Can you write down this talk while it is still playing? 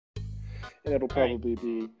and it'll All right.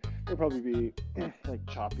 probably be like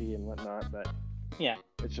choppy and whatnot, but Yeah.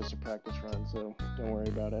 it's just a practice run, so don't worry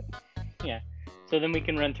about it. Yeah. So then we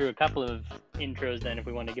can run through a couple of intros then if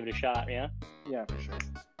we want to give it a shot, yeah? Yeah, for sure.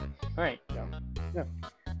 All right. Yeah.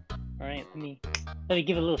 All right, let me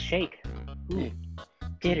give it a little shake. Ooh,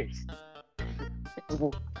 jitters.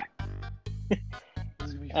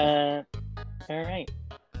 All right.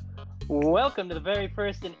 Welcome to the very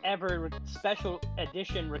first and ever special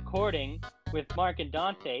edition recording with Mark and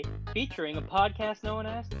Dante, featuring a podcast no one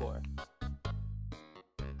asked for.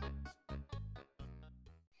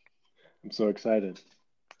 I'm so excited.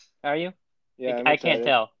 Are you? Yeah, I'm I excited. can't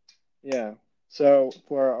tell. Yeah. So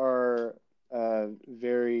for our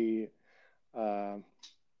very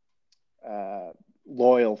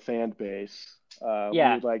loyal fan base, we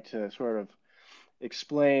would like to sort of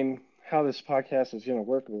explain how this podcast is going to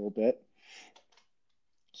work a little bit.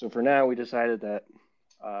 So for now, we decided that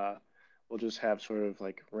we'll just have sort of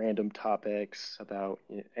like random topics about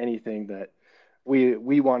anything that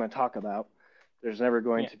we want to talk about. It's never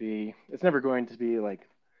going to be like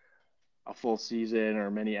a full season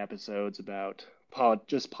or many episodes about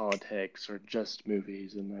just politics or just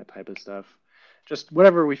movies and that type of stuff. Just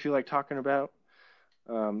whatever we feel like talking about.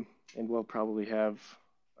 And we'll probably have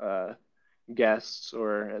guests,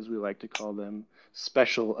 or as we like to call them,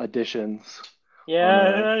 special editions. On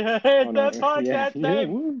our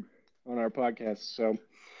podcast. So,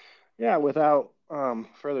 yeah, without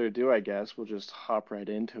further ado, I guess we'll just hop right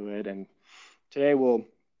into it. And today we'll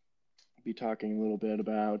be talking a little bit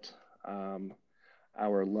about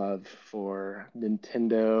our love for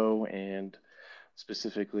Nintendo and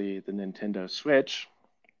specifically the Nintendo Switch.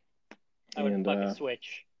 I would fucking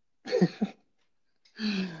Switch.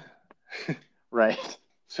 Right.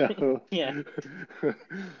 So yeah.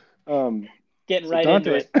 Getting right Dante,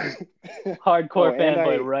 into it. Hardcore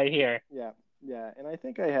fanboy right here. Yeah, and I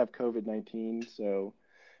think I have COVID-19, so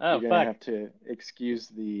you're going to have to excuse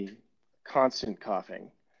the constant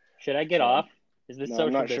coughing. Should I get off? Is this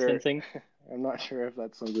social distancing? Sure. I'm not sure if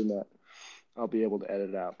that's something that I'll be able to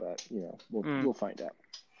edit out, but we'll find out.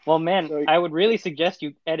 Well, man, so, I would really suggest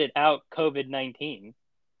you edit out COVID-19.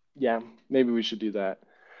 Yeah, maybe we should do that.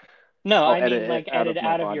 No, I mean like edit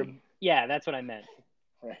out of your. Yeah, that's what I meant.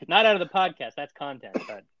 Right. Not out of the podcast. That's content,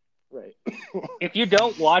 but. Right. If you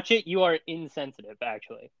don't watch it, you are insensitive,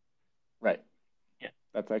 actually. Right. Yeah.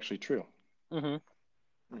 That's actually true.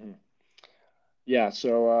 Mm-hmm. Mm-hmm. Yeah,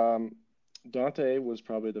 so Dante was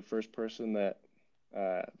probably the first person that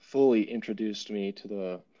fully introduced me to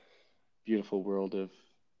the beautiful world of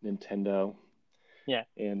Nintendo. Yeah.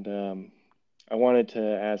 And I wanted to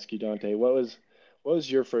ask you, Dante, what was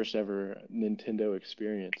your first ever Nintendo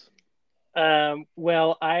experience?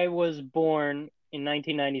 Well, I was born in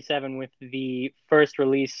 1997 with the first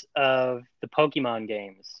release of the Pokemon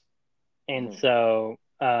games. And so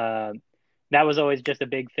that was always just a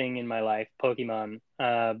big thing in my life, Pokemon.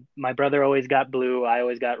 My brother always got blue. I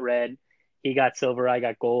always got red. He got silver. I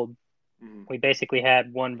got gold. We basically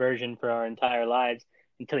had one version for our entire lives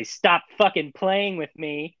until he stopped fucking playing with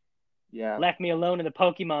me. Yeah. Left me alone in the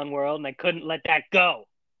Pokemon world, and I couldn't let that go.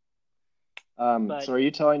 So are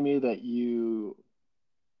you telling me that you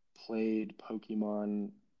played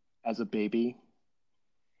Pokemon as a baby?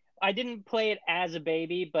 I didn't play it as a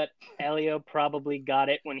baby, but Elio probably got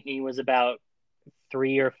it when he was about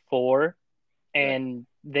 3 or 4. And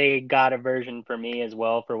they got a version for me as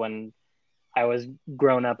well for when I was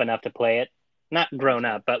grown up enough to play it. Not grown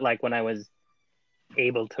up, but like when I was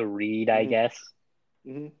able to read, I guess.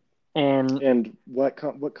 Mm-hmm. And what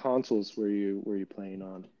consoles were you playing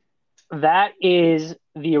on? That is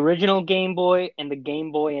the original Game Boy and the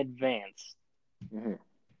Game Boy Advance. Mm-hmm.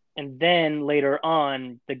 And then later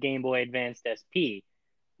on, the Game Boy Advanced SP,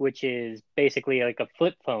 which is basically like a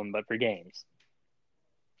flip phone, but for games.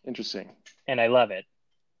 Interesting. And I love it.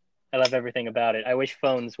 I love everything about it. I wish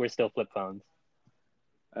phones were still flip phones.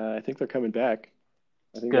 I think they're coming back.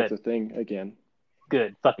 I think that's a thing again.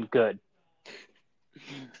 Good. Fucking good.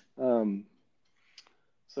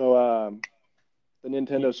 So the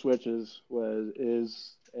Nintendo Switch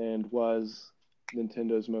was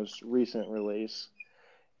Nintendo's most recent release.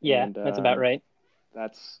 Yeah, that's about right.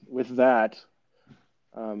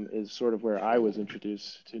 Is sort of where I was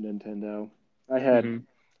introduced to Nintendo. I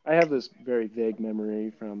have this very vague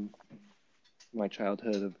memory from my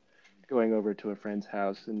childhood of going over to a friend's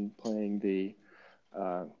house and playing the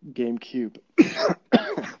GameCube,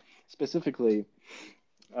 specifically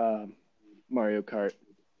Mario Kart.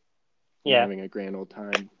 Yeah, having a grand old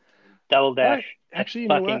time. Double Dash, actually, you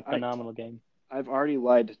know what? Phenomenal game. I've already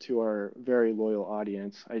lied to our very loyal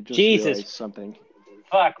audience. I just realized something.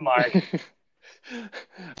 fuck, Mark.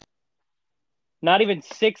 Not even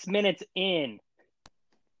 6 minutes in.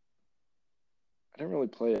 I didn't really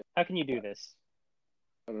play it. How can you do this?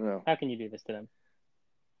 I don't know. How can you do this to them?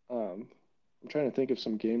 I'm trying to think of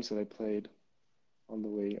some games that I played on the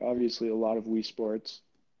Wii. Obviously, a lot of Wii Sports.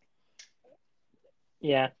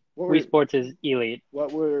 Yeah, Wii Sports is elite.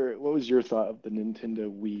 What was your thought of the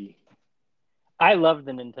Nintendo Wii? I love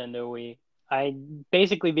the Nintendo Wii.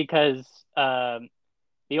 Because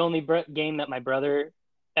the only game that my brother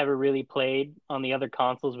ever really played on the other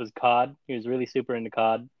consoles was COD. He was really super into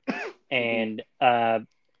COD, and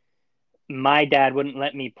my dad wouldn't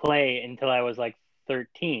let me play until I was like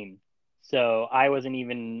 13. So I wasn't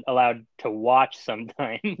even allowed to watch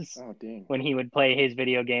sometimes when he would play his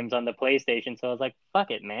video games on the PlayStation. So I was like,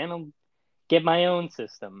 fuck it, man. I'll get my own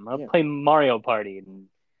system. I'll play Mario Party and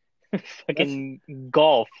fucking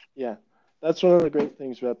golf. Yeah. That's one of the great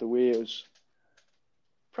things about the Wii. It was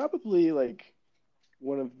probably like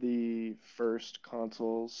one of the first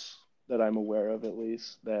consoles that I'm aware of, at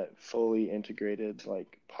least, that fully integrated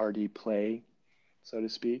like party play, so to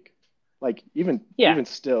speak. Like even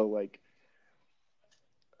still, like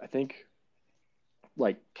I think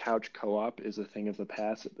like couch co-op is a thing of the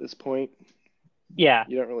past at this point. Yeah.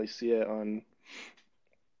 You don't really see it on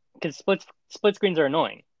because split screens are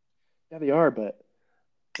annoying. Yeah, they are, but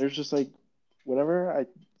there's just like whenever I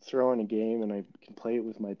throw in a game and I can play it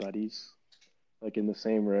with my buddies, like in the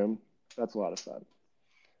same room, that's a lot of fun.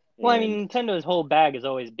 Well, I mean, Nintendo's whole bag has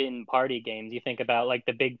always been party games. You think about like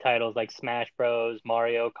the big titles like Smash Bros,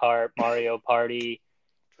 Mario Kart, Mario Party,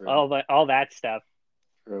 all that stuff.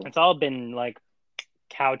 True. It's all been like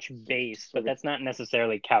couch based, but that's not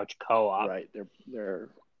necessarily couch co-op. Right.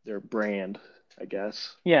 Their brand, I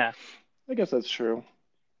guess. Yeah. I guess that's true.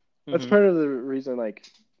 That's part of the reason like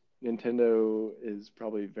Nintendo is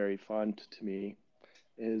probably very fun to me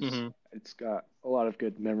is it's got a lot of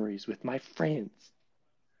good memories with my friends.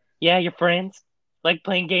 Yeah, your friends? Like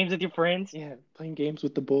playing games with your friends? Yeah, playing games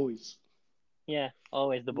with the boys. Yeah,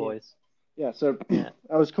 always the boys. Yeah, so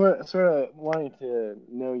I was sort of wanting to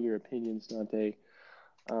know your opinions, Dante.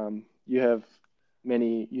 You've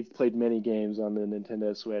played many games on the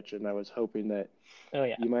Nintendo Switch, and I was hoping that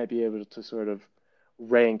you might be able to sort of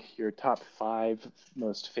rank your top 5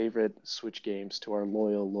 most favorite Switch games to our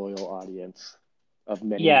loyal audience of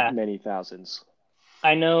many thousands.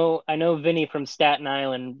 I know Vinny from Staten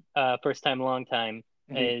Island, first time, long time,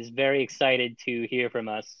 is very excited to hear from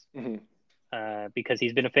us because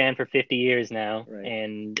he's been a fan for 50 years now,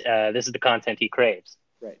 and this is the content he craves.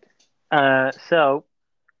 Right. So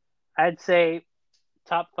I'd say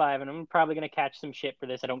top 5, and I'm probably going to catch some shit for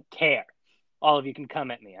this. I don't care. All of you can come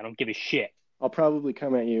at me. I don't give a shit. I'll probably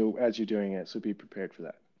come at you as you're doing it, so be prepared for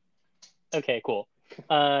that. Okay, cool.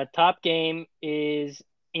 Top game is,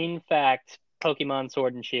 in fact, Pokemon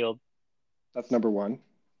Sword and Shield. That's number 1?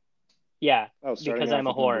 Yeah, because I'm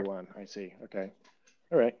a whore. Number 1. I see. Okay.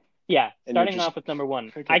 All right. Yeah, starting off with number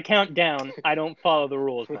 1. Okay. I count down. I don't follow the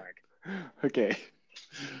rules, Mark. Okay.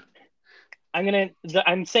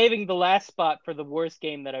 I'm saving the last spot for the worst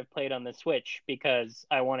game that I've played on the Switch because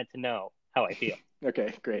I wanted to know how I feel.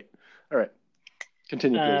 Okay, great. All right.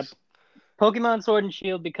 Continue, please. Pokemon Sword and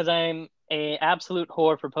Shield, because I'm an absolute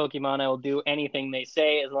whore for Pokemon. I will do anything they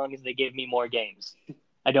say as long as they give me more games.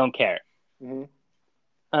 I don't care.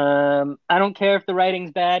 I don't care if the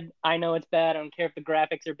writing's bad. I know it's bad. I don't care if the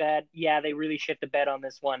graphics are bad. Yeah, they really shit the bed on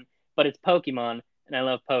this one, but it's Pokemon, and I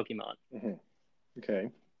love Pokemon. Okay.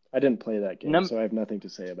 I didn't play that game, so I have nothing to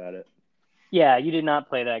say about it. Yeah, you did not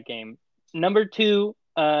play that game. Number 2,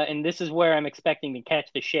 and this is where I'm expecting to catch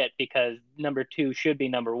the shit because number 2 should be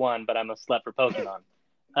number 1, but I'm a slut for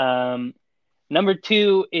Pokemon. Number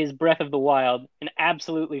 2 is Breath of the Wild, an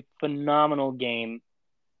absolutely phenomenal game.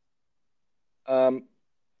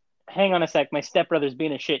 Hang on a sec, my stepbrother's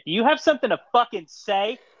being a shit. Do you have something to fucking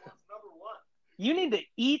say? That's number 1. You need to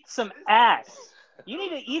eat some ass. You need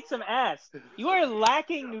to eat some ass. You are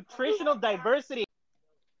lacking nutritional diversity.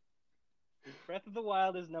 Breath of the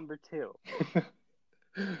Wild is number 2.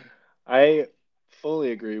 I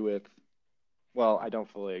fully agree with, well, I don't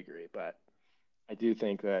fully agree, but I do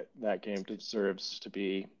think that game deserves to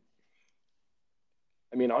be,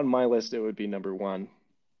 I mean, on my list, it would be number 1.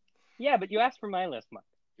 Yeah, but you asked for my list, Mark.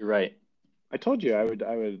 You're right. I told you I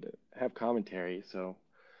would have commentary, so.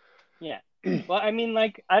 Yeah. Well, I mean,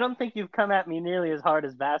 like, I don't think you've come at me nearly as hard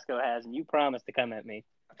as Vasco has, and you promised to come at me.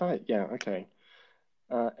 I thought, yeah, okay.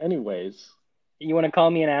 Anyways. You want to call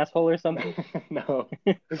me an asshole or something? No.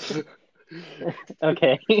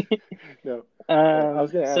 Okay. No. I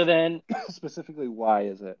was going to ask so then, specifically, why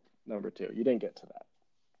is it number 2? You didn't get to that.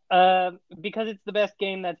 Because it's the best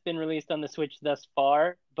game that's been released on the Switch thus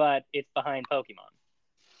far, but it's behind Pokemon.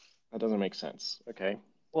 That doesn't make sense. Okay.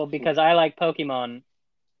 Well, because I like Pokemon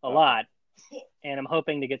a Okay. lot, and I'm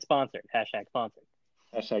hoping to get sponsored. Hashtag sponsored.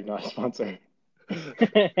 Hashtag not sponsored.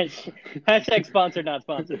 Hashtag sponsored, not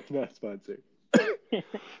sponsored. Not sponsored.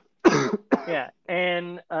 Yeah,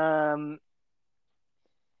 and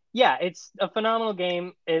yeah, it's a phenomenal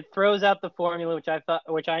game. It throws out the formula,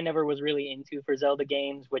 which I never was really into for Zelda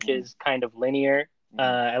games, which is kind of linear.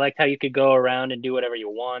 I liked how you could go around and do whatever you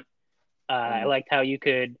want. I liked how you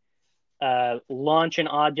could launch an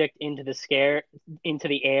object into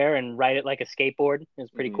the air and ride it like a skateboard. It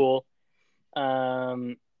was pretty cool.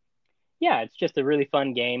 Yeah, it's just a really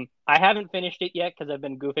fun game. I haven't finished it yet because I've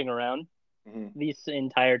been goofing around this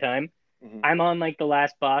entire time. I'm on like the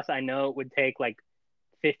last boss. I know it would take like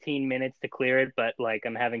 15 minutes to clear it, but like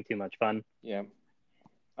I'm having too much fun. Yeah.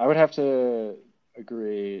 I would have to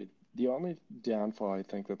agree. The only downfall I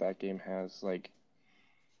think that game has, like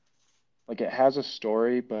it has a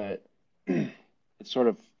story, but it's sort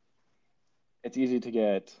of it's easy to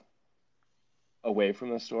get away from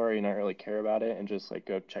the story and not really care about it and just like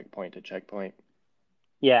go checkpoint to checkpoint.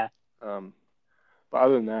 Yeah. But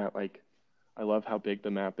other than that, like I love how big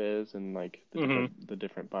the map is and like the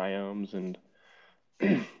different biomes and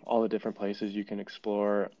all the different places you can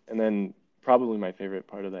explore. And then probably my favorite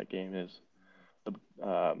part of that game is the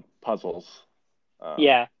puzzles.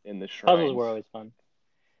 Yeah. In the shrines. Puzzles were always fun.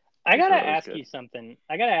 I gotta ask you something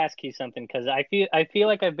because I feel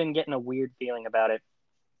like I've been getting a weird feeling about it.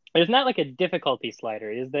 There's not like a difficulty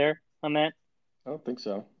slider, is there, on that? I don't think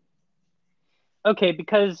so. Okay,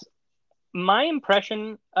 because my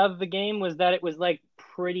impression of the game was that it was like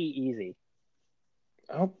pretty easy.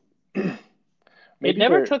 Oh, it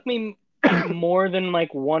never took me more than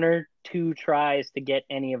like 1 or 2 tries to get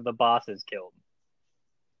any of the bosses killed.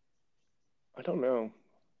 I don't know.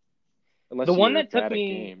 Unless the one you're that took bad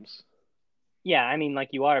me, at games. Yeah, I mean, like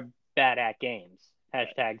you are bad at games.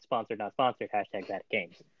 Hashtag sponsored, not sponsored. Hashtag bad at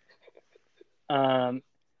games.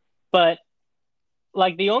 But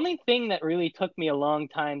like the only thing that really took me a long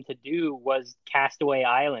time to do was Castaway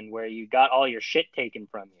Island, where you got all your shit taken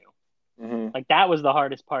from you. Like that was the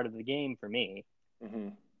hardest part of the game for me.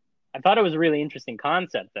 I thought it was a really interesting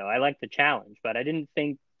concept, though. I liked the challenge, but I didn't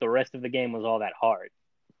think the rest of the game was all that hard.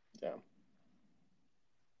 Yeah.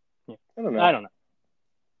 Yeah. I don't know.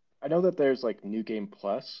 I know that there's like New Game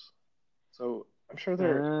Plus, so I'm sure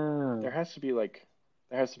there has to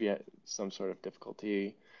be some sort of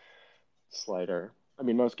difficulty slider. I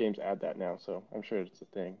mean, most games add that now, so I'm sure it's a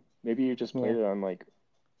thing. Maybe you just played it on like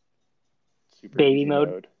super baby easy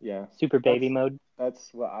mode. Yeah. Super baby mode.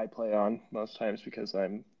 That's what I play on most times because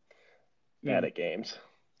I'm bad at games.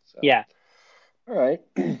 So. Yeah. All right.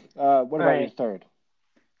 What about your third?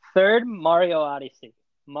 Third, Mario Odyssey.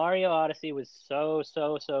 Mario Odyssey was so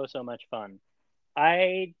much fun.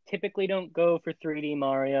 I typically don't go for 3D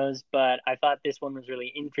Marios, but I thought this one was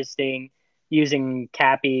really interesting. Using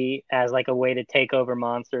Cappy as like a way to take over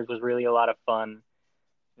monsters was really a lot of fun.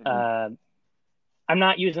 I'm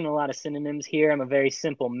not using a lot of synonyms here. I'm a very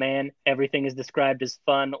simple man. Everything is described as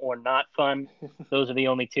fun or not fun. Those are the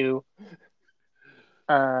only two.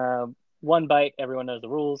 One bite, everyone knows the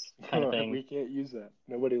rules kind of thing. We can't use that.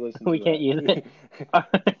 Nobody listens we can't use it.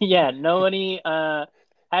 Yeah, nobody.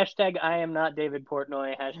 Hashtag I am not David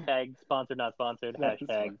Portnoy. Hashtag sponsored, not sponsored.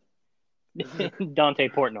 Hashtag Dante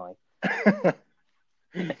Portnoy.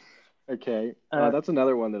 Okay. That's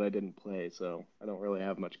another one that I didn't play, so I don't really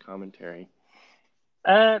have much commentary.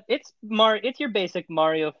 It's your basic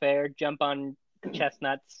Mario fare. Jump on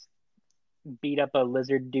chestnuts, beat up a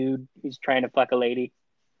lizard dude who's trying to fuck a lady.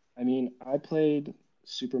 I mean, I played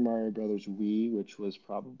Super Mario Brothers Wii, which was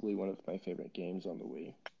probably one of my favorite games on the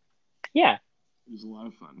Wii. Yeah. It was a lot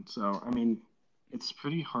of fun. So, I mean, it's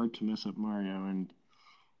pretty hard to mess up Mario, and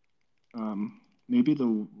maybe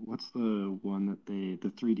what's the one that the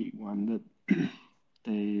 3D one that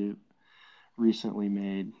they recently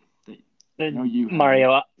made?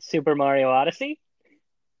 Super Mario Odyssey?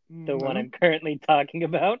 The one I'm currently talking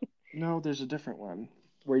about? No, there's a different one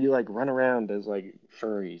where you like run around as like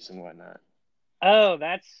furries and whatnot. Oh,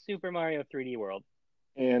 that's Super Mario 3D World.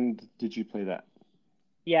 And did you play that?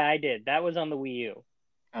 Yeah, I did. That was on the Wii U.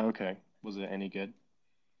 Oh, okay. Was it any good?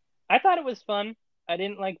 I thought it was fun. I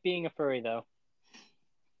didn't like being a furry, though.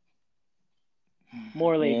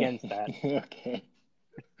 Morally against that. Okay.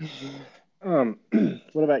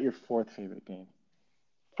 What about your fourth favorite game?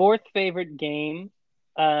 Fourth favorite game?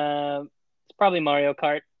 It's probably Mario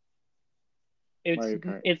Kart.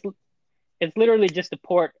 It's literally just a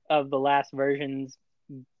port of the last version's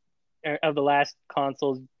of the last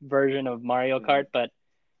console's version of Mario Kart, but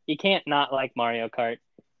you can't not like Mario Kart,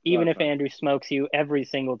 even if Andrew smokes you every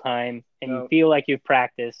single time and you feel like you've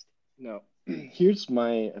practiced. No. Here's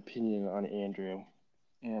my opinion on Andrew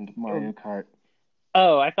and Mario Kart.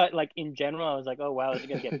 Oh, I thought like in general, I was like, oh, wow, it's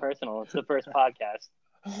going to get personal. It's the first podcast.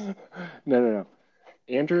 No.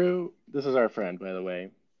 Andrew, this is our friend, by the way.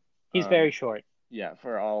 He's very short. Yeah,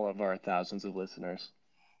 for all of our thousands of listeners.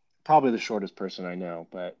 Probably the shortest person I know,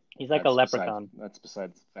 but he's like a leprechaun. That's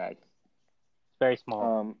besides the fact. It's very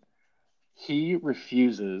small. He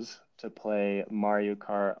refuses to play Mario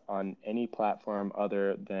Kart on any platform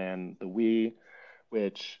other than the Wii,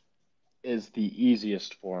 which is the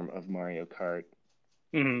easiest form of Mario Kart.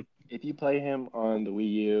 Mm-hmm. If you play him on the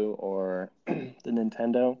Wii U or the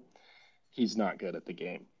Nintendo, he's not good at the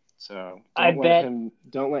game. So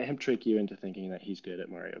don't let him trick you into thinking that he's good at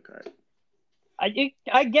Mario Kart.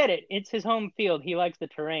 I get it. It's his home field. He likes the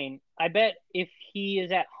terrain. I bet if he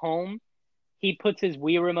is at home, he puts his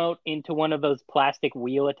Wii remote into one of those plastic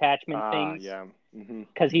wheel attachment things. Yeah.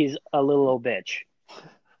 Because he's a little old bitch.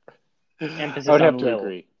 Emphasis I would have on to Lil.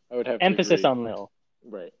 agree. I would have to Emphasis agree. on Lil.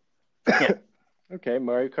 Right. Yeah. Okay,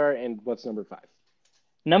 Mario Kart, and what's number 5?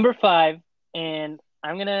 Number 5, and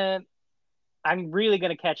I'm really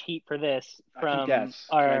gonna catch heat for this from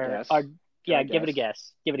our give it a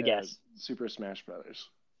guess. Give it a guess. Super Smash Brothers.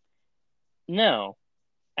 No.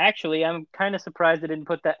 Actually, I'm kind of surprised I didn't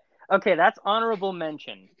put that. Okay, that's honorable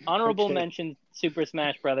mention. Honorable mention Super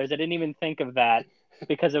Smash Brothers. I didn't even think of that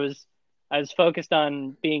because I was focused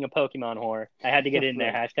on being a Pokemon whore. I had to get in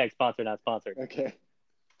there. Hashtag sponsored, not sponsored. Okay.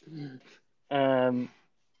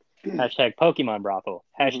 Hashtag Pokemon brothel.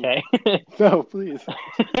 Hashtag. No, please.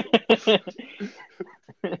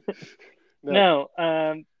 No.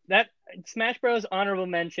 That Smash Bros. Honorable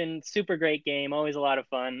mention. Super great game. Always a lot of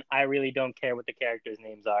fun. I really don't care what the characters'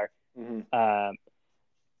 names are. Mm-hmm.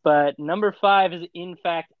 But number 5 is in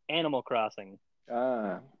fact Animal Crossing.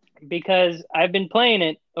 Because I've been playing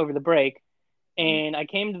it over the break, and I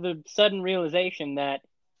came to the sudden realization that,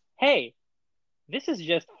 hey, this is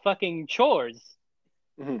just fucking chores.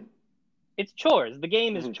 Mm-hmm. It's chores. The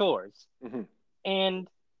game is chores. Mm-hmm. And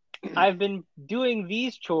I've been doing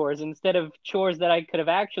these chores instead of chores that I could have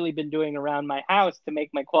actually been doing around my house to make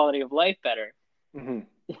my quality of life better.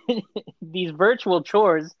 Mm-hmm. These virtual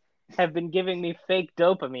chores have been giving me fake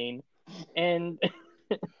dopamine. And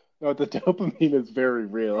no, the dopamine is very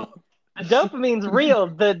real. The dopamine's real.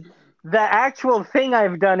 The actual thing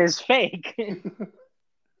I've done is fake.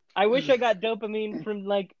 I wish I got dopamine from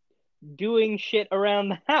like doing shit around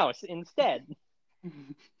the house instead.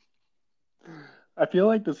 I feel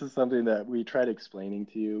like this is something that we tried explaining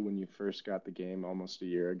to you when you first got the game almost a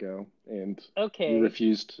year ago, and you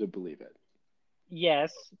refused to believe it.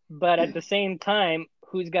 Yes, but at the same time,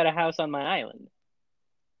 who's got a house on my island?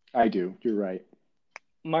 I do. You're right.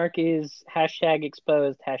 Mark is hashtag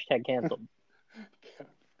exposed, hashtag canceled.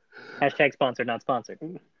 Hashtag sponsored, not sponsored.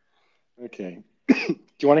 Okay. Do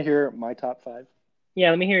you want to hear my top 5? Yeah,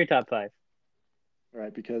 let me hear your top 5. All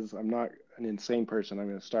right, because I'm not an insane person. I'm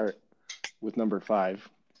going to start with number 5.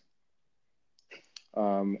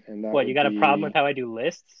 And that what, you got a problem with how I do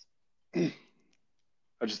lists? I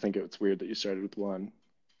just think it's weird that you started with 1.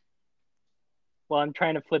 Well, I'm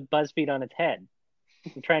trying to flip BuzzFeed on its head.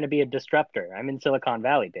 I'm trying to be a disruptor. I'm in Silicon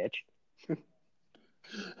Valley, bitch. Have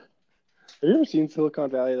you ever seen Silicon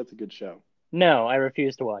Valley? That's a good show. No, I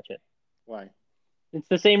refuse to watch it. Why? It's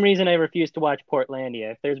the same reason I refuse to watch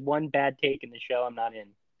Portlandia. If there's one bad take in the show, I'm not in.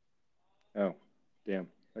 Oh, damn.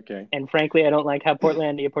 Okay. And frankly, I don't like how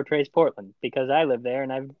Portlandia portrays Portland because I live there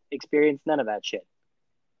and I've experienced none of that shit.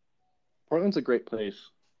 Portland's a great place.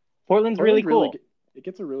 Portland's really cool. It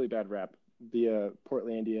gets a really bad rap via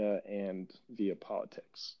Portlandia and via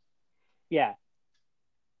politics. Yeah.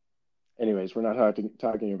 Anyways, we're not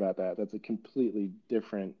talking about that. That's a completely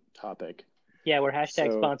different topic. Yeah, we're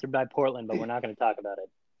hashtag sponsored by Portland, but we're not going to talk about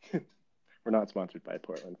it. We're not sponsored by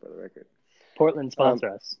Portland, for the record. Portland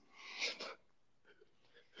sponsor us.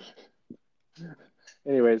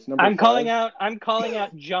 Anyways, I'm calling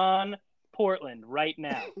out John Portland right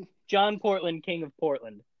now. John Portland, King of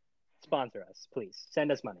Portland. Sponsor us, please.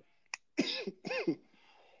 Send us money.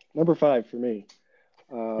 Number 5 for me.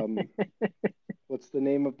 What's the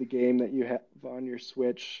name of the game that you have on your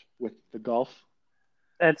Switch with the golf?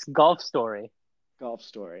 That's Golf Story. Golf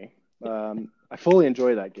Story. I fully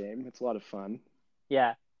enjoy that game. It's a lot of fun.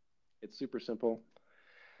 Yeah. It's super simple.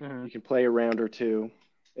 Mm-hmm. You can play a round or two.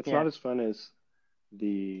 It's not as fun as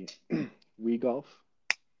the Wii Golf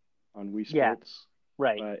on Wii Sports. Yeah.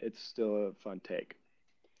 Right. But it's still a fun take.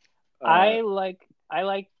 I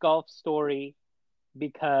like Golf Story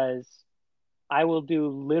because I will do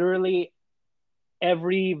literally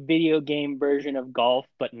every video game version of golf,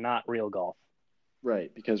 but not real golf.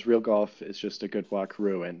 Right, because real golf is just a good walk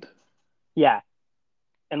ruined. Yeah,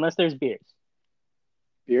 unless there's beers.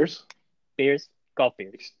 Beers? Beers? Golf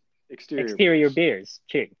beers. Exterior beers.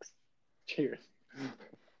 Cheers. Cheers.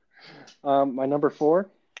 My number 4?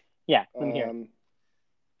 Yeah, let me hear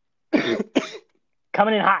it.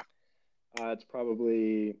 Coming in hot. It's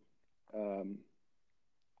probably,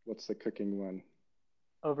 what's the cooking one?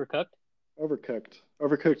 Overcooked?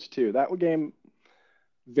 Overcooked 2. That game,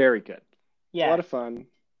 very good. Yeah. A lot of fun.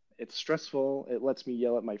 It's stressful. It lets me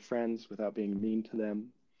yell at my friends without being mean to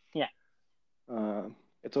them. Yeah.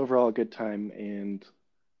 It's overall a good time, and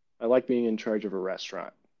I like being in charge of a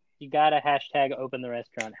restaurant. You gotta hashtag open the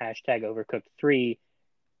restaurant, hashtag overcooked 3,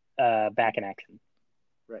 back in action.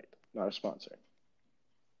 Right. Not a sponsor.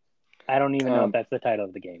 I don't even know if that's the title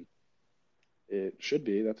of the game. It should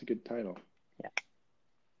be. That's a good title.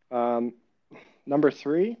 Yeah. Number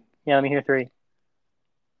 3? Yeah, let me hear 3.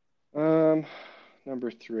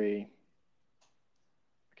 Number 3.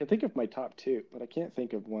 I can think of my top 2, but I can't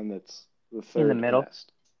think of one that's the third in the middle.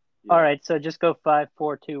 best. Yeah. All right, so just go 5,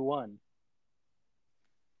 4, 2, 1.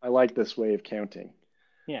 I like this way of counting.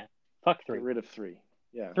 Yeah. Fuck 3. Get rid of 3.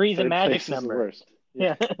 Yeah. 3's a magic number. Worst.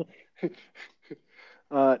 Yeah.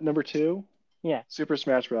 Number 2? Yeah. Super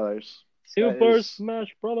Smash Brothers. Super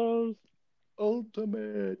Smash Brothers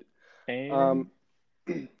Ultimate. And...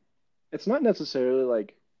 It's not necessarily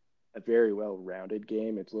like a very well-rounded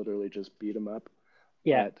game. It's literally just beat 'em up.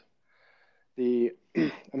 Yeah. But the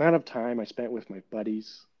amount of time I spent with my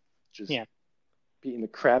buddies just beating the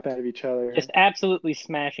crap out of each other. Just absolutely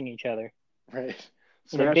smashing each other. Right.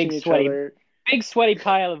 Smashing each other. Big sweaty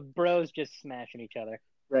pile of bros just smashing each other.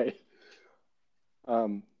 Right.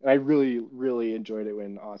 I really, really enjoyed it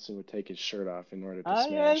when Austin would take his shirt off in order to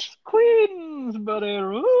smash. Yes, Queens, but it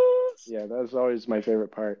rules. Yeah, that was always my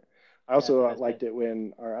favorite part. I also liked it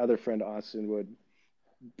when our other friend Austin would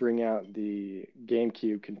bring out the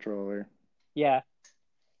GameCube controller. Yeah.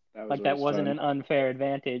 That wasn't an unfair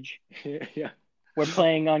advantage. Yeah. We're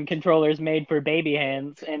playing on controllers made for baby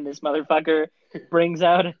hands, and this motherfucker brings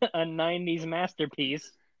out a 90s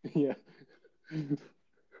masterpiece. Yeah.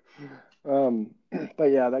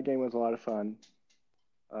 But yeah, that game was a lot of fun.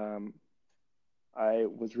 I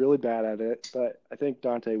was really bad at it, but I think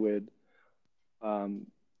Dante would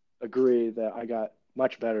agree that I got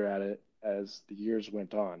much better at it as the years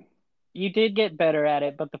went on. You did get better at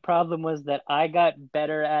it, but the problem was that I got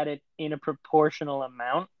better at it in a proportional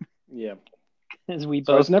amount. Yeah. As we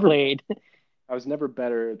both played. I was never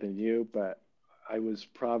better than you, but I was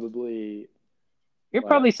probably... You're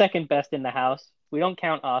probably second best in the house. We don't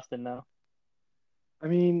count Austin, though. I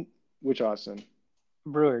mean, which Austin?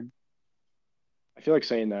 Brewer. I feel like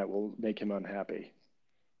saying that will make him unhappy.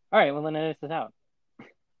 All right, well, then edit this out.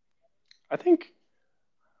 I think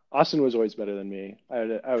Austin was always better than me,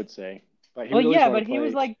 I would say. But he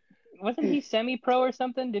was like, wasn't he semi-pro or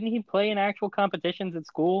something? Didn't he play in actual competitions at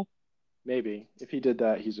school? Maybe. If he did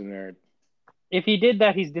that, he's a nerd. If he did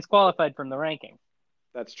that, he's disqualified from the ranking.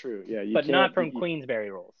 That's true. Yeah, but not from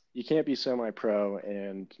Queensberry rules. You can't be semi-pro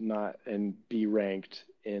and be ranked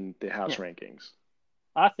in the house rankings.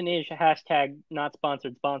 Austin is hashtag not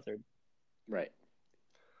sponsored. Right.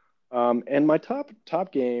 And my top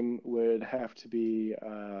game would have to be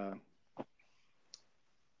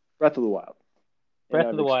Breath of the Wild. Breath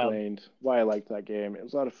of the Wild. Explained why I liked that game. It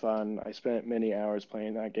was a lot of fun. I spent many hours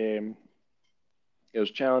playing that game. It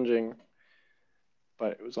was challenging,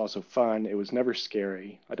 but it was also fun. It was never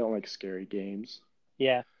scary. I don't like scary games.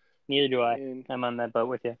 Yeah, neither do I. I'm on that boat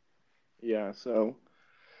with you. Yeah, so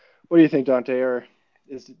what do you think, Dante?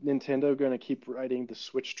 Is Nintendo going to keep riding the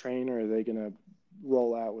Switch train, or are they going to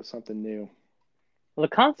roll out with something new? Well,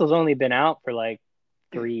 the console's only been out for like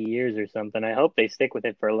 3 years or something. I hope they stick with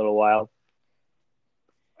it for a little while.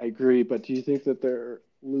 I agree, but do you think that they're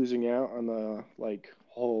losing out on the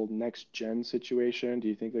whole next gen situation? Do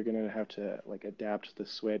you think they're going to have to adapt the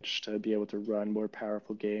Switch to be able to run more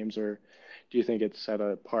powerful games, or do you think it's set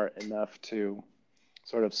apart enough to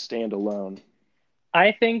sort of stand alone?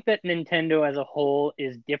 I think that Nintendo as a whole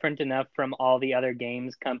is different enough from all the other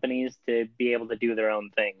games companies to be able to do their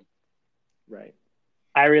own thing. Right.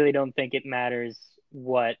 I really don't think it matters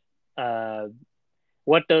what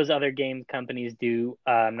those other game companies do.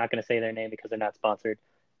 I'm not going to say their name because they're not sponsored.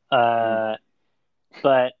 But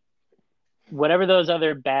whatever those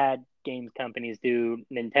other bad games companies do,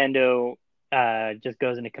 Nintendo just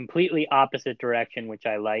goes in a completely opposite direction, which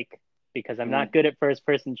I like because I'm not good at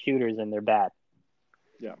first-person shooters and they're bad.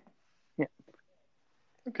 Yeah.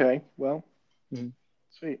 Okay, well,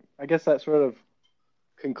 Sweet. I guess that sort of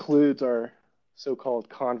concludes our so-called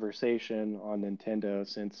conversation on Nintendo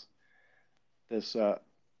since this um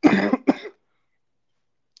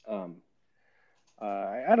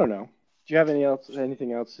I don't know. Do you have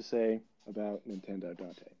anything else to say about Nintendo,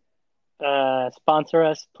 Dante? Sponsor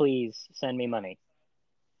us, please. Send me money.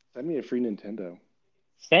 Send me a free Nintendo.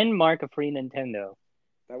 Send Mark a free Nintendo.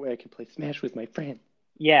 That way I can play Smash with my friend.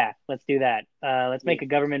 Yeah, let's do that. Let's make a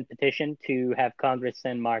government petition to have Congress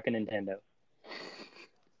send Mark a Nintendo.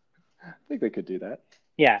 I think they could do that.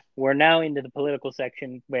 Yeah, we're now into the political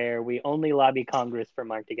section where we only lobby Congress for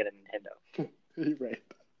Mark to get a Nintendo. Right.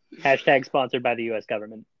 Hashtag sponsored by the U.S.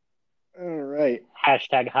 government. All right.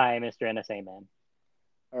 Hashtag hi, Mr. NSA man.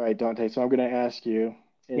 All right, Dante. So I'm going to ask you,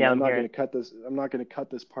 and yeah, I'm not going to cut this. I'm not going to cut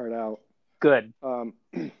this part out. Good. Do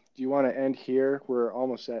you want to end here? We're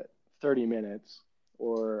almost at 30 minutes,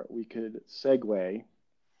 or we could segue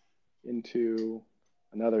into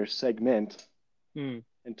another segment and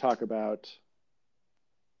talk about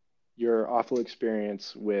your awful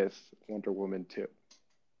experience with Wonder Woman 2.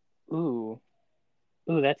 Ooh,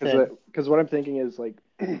 that's it. Because what I'm thinking is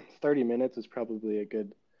 30 minutes is probably a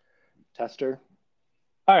good tester.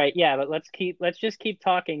 All right, yeah, but let's just keep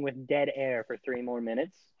talking with dead air for 3 more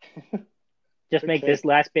minutes. Just make this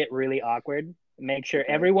last bit really awkward. Make sure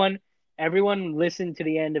everyone listen to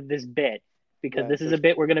the end of this bit, because this is a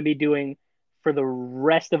bit we're going to be doing for the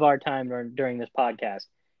rest of our time during this podcast.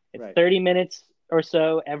 It's 30 minutes or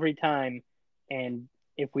so every time, and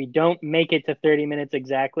if we don't make it to 30 minutes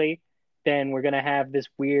exactly, then we're going to have this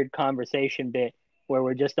weird conversation bit where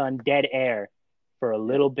we're just on dead air for a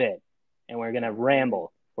little bit, and we're going to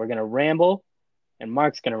ramble. We're going to ramble, and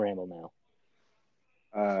Mark's going to ramble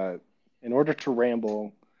now. In order to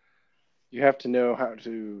ramble, you have to know how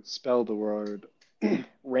to spell the word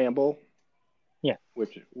ramble. Yeah.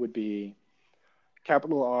 Which would be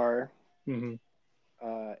capital R,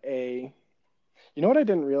 A. You know what I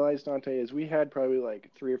didn't realize, Dante, is we had probably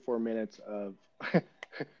 3 or 4 minutes of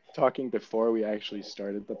talking before we actually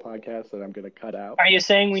started the podcast that I'm going to cut out. Are you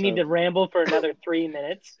saying we need to ramble for another 3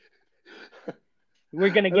 minutes? We're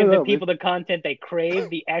going to give the people the content they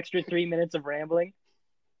crave, the extra 3 minutes of rambling?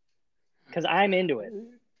 Because I'm into it.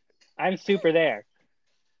 I'm super there.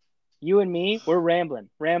 You and me, we're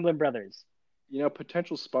rambling brothers.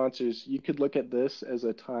 Potential sponsors, you could look at this as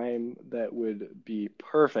a time that would be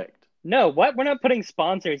perfect. No, what? We're not putting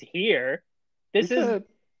sponsors here. This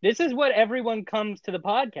is what everyone comes to the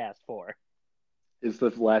podcast for. Is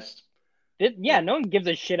the last... no one gives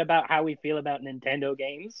a shit about how we feel about Nintendo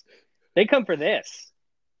games. They come for this.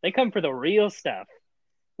 They come for the real stuff.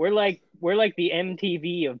 We're like the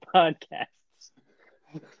MTV of podcasts.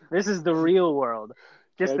 This is the real world.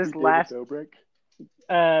 Just this last.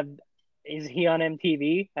 Is he on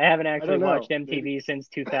MTV? I haven't actually watched MTV since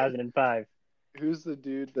 2005. Who's the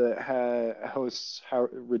dude that hosts How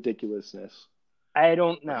Ridiculousness? I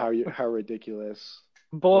don't know. How Ridiculous.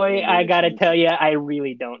 Boy, I gotta tell you, I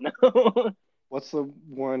really don't know. What's the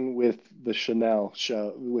one with the Chanel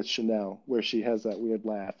show with Chanel where she has that weird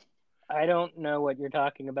laugh? I don't know what you're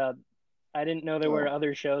talking about. I didn't know there were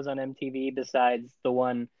other shows on MTV besides the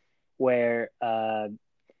one where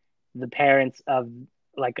the parents of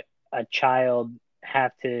a child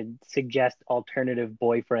have to suggest alternative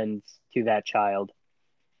boyfriends to that child.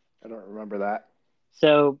 I don't remember that.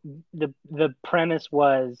 So the premise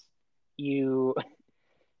was you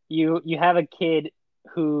have a kid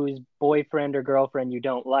whose boyfriend or girlfriend you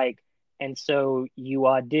don't like, and so you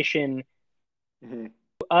audition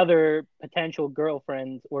other potential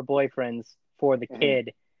girlfriends or boyfriends for the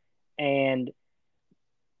kid, and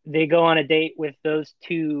they go on a date with those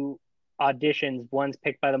 2 auditions. One's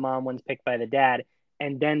picked by the mom, one's picked by the dad,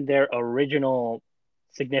 and then their original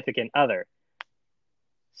significant other.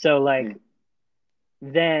 So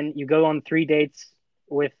then you go on 3 dates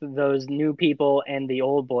with those new people and the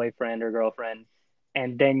old boyfriend or girlfriend,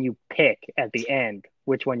 and then you pick at the end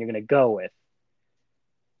which one you're going to go with.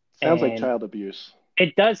 Sounds like child abuse.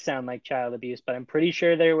 It does sound like child abuse, but I'm pretty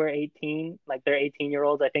sure they were 18. They're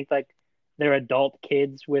 18-year-olds. I think they're adult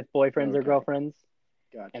kids with boyfriends or girlfriends.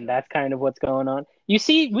 Gotcha. And that's kind of what's going on. You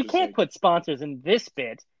see, we can't put sponsors in this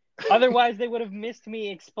bit. Otherwise, they would have missed me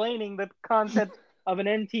explaining the concept of an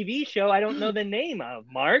MTV show I don't know the name of,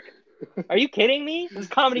 Mark. Are you kidding me? This is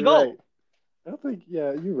comedy gold. Right. I don't think,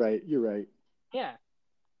 you're right. Yeah.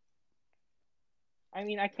 I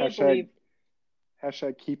mean, I can't believe...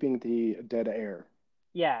 Hashtag keeping the dead air.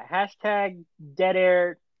 Yeah, hashtag dead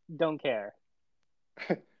air, don't care.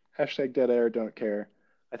 Hashtag dead air, don't care.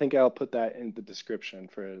 I think I'll put that in the description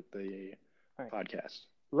for the podcast.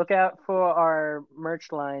 Look out for our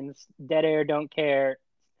merch lines, dead air, don't care,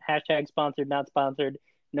 Hashtag sponsored, not sponsored.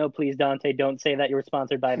 No, please, Dante, don't say that you were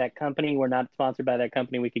sponsored by that company. We're not sponsored by that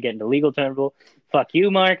company. We could get into legal trouble. Fuck you,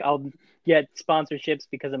 Mark. I'll get sponsorships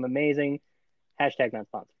because I'm amazing. Hashtag not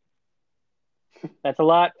sponsored. That's a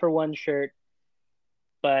lot for one shirt,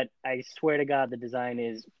 but I swear to God, the design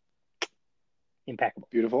is impeccable.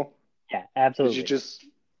 Beautiful. Yeah, absolutely. Did you just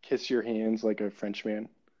kiss your hands like a French man?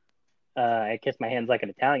 I kiss my hands like an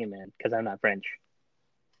Italian man because I'm not French.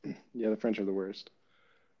 Yeah, the French are the worst.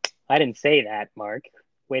 I didn't say that, Mark.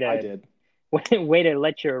 I did. Way to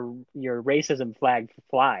let your racism flag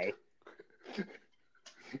fly.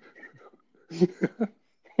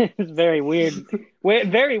 It's very weird.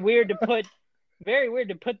 Very weird to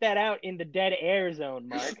put that out in the dead air zone,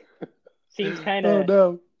 Mark. Seems kind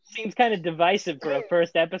of divisive for a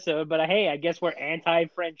first episode, but hey, I guess we're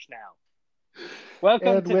anti-French now. Welcome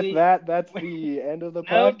and to with that, that's the end of the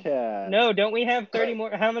podcast. No, don't we have 30 more?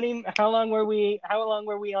 How long were we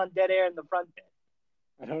on dead air in the front bit?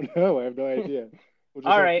 I don't know. I have no idea. We'll just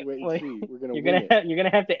All have right, to wait and see. We're you're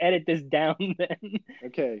gonna have to edit this down then.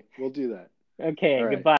 Okay, we'll do that. Okay, goodbye.